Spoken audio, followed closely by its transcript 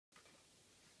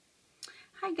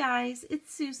Hi guys,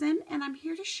 it's Susan and I'm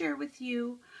here to share with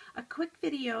you a quick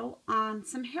video on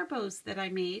some hair bows that I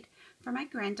made for my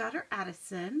granddaughter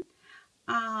Addison.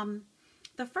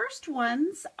 The first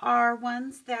ones are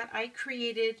ones that I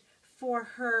created for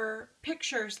her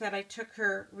pictures that I took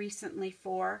her recently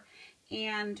for,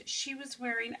 and she was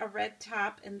wearing a red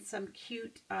top and some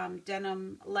cute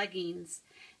denim leggings,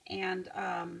 and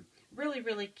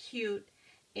really cute.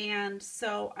 And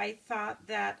so I thought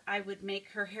that I would make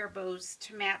her hair bows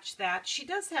to match that. She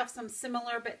does have some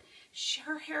similar, but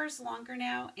her hair is longer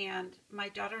now, and my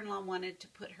daughter-in-law wanted to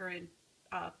put her in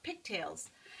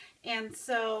pigtails. And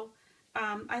so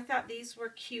I thought these were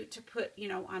cute to put,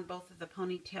 on both of the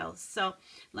ponytails. So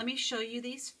let me show you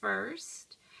these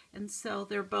first. And so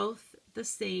they're both the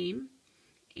same.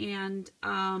 And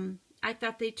I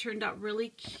thought they turned out really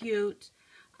cute.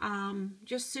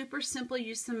 Just super simple.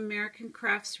 Use some American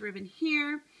Crafts ribbon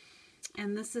here,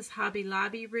 and this is Hobby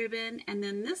Lobby ribbon, and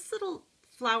then this little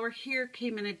flower here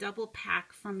came in a double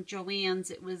pack from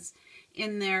Joann's. It was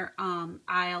in their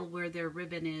aisle where their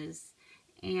ribbon is,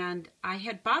 and I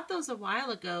had bought those a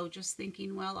while ago just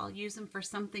thinking, well, I'll use them for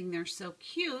something. They're so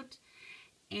cute,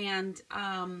 and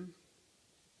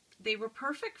they were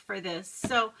perfect for this.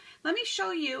 So let me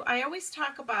show you, I always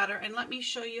talk about her, and let me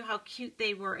show you how cute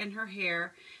they were in her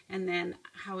hair and then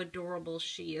how adorable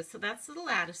she is. So that's little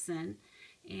Addison.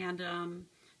 And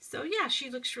so yeah, she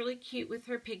looks really cute with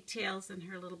her pigtails and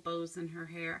her little bows in her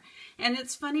hair. And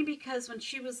it's funny because when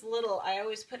she was little, I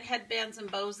always put headbands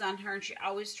and bows on her, and she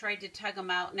always tried to tug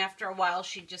them out, and after a while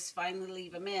she'd just finally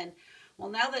leave them in. Well,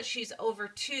 now that she's over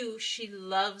 2, she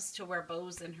loves to wear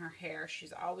bows in her hair.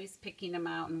 She's always picking them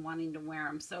out and wanting to wear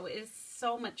them. So it's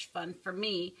so much fun for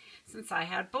me since I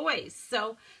had boys.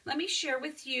 So let me share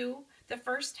with you the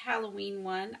first Halloween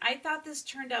one. I thought this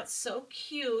turned out so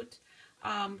cute.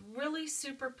 Really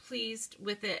super pleased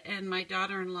with it. And my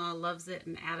daughter-in-law loves it,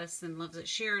 and Addison loves it.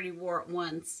 She already wore it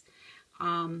once.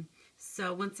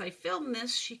 So once I film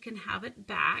this, she can have it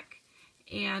back.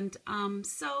 And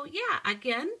so yeah,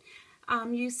 again,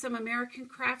 use some American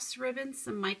Crafts ribbon,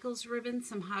 some Michaels ribbon,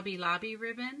 some Hobby Lobby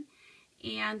ribbon,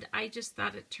 and I just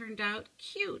thought it turned out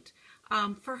cute.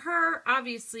 For her,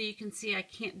 obviously, you can see I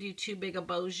can't do too big of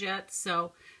bows yet,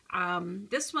 so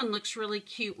this one looks really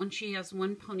cute when she has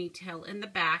one ponytail in the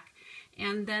back.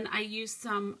 And then I used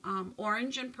some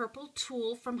orange and purple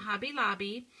tulle from Hobby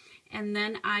Lobby, and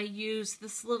then I used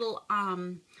this little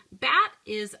bat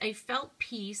is a felt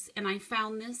piece, and I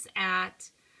found this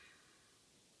at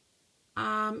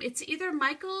it's either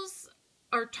Michael's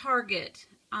or Target.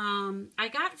 I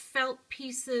got felt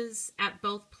pieces at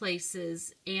both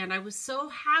places, and I was so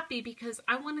happy because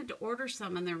I wanted to order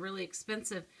some, and they're really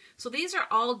expensive. So these are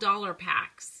all dollar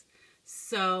packs.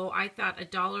 So I thought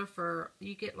 $1 for,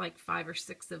 you get like 5 or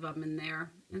 6 of them in there.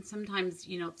 And sometimes,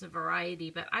 it's a variety,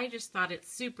 but I just thought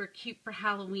it's super cute for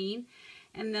Halloween.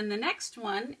 And then the next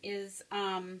one is,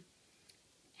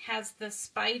 has the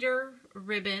spider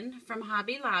ribbon from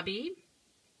Hobby Lobby.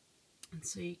 And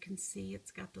so you can see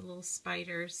it's got the little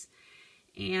spiders.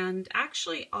 And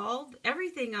actually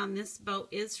everything on this bow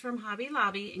is from Hobby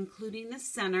Lobby, including the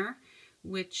center,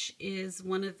 which is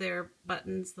one of their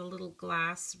buttons, the little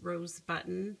glass rose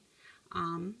button.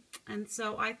 And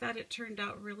so I thought it turned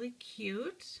out really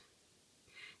cute.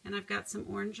 And I've got some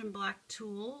orange and black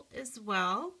tulle as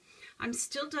well. I'm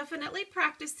still definitely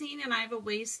practicing, and I have a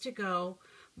ways to go,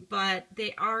 but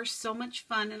they are so much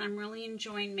fun, and I'm really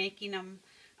enjoying making them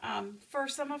for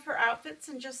some of her outfits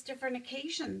and just different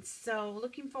occasions. So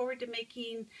looking forward to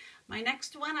making my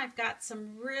next one. I've got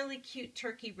some really cute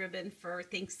turkey ribbon for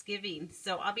Thanksgiving,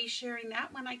 so I'll be sharing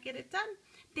that when I get it done.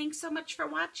 Thanks so much for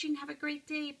watching. Have a great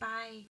day. Bye.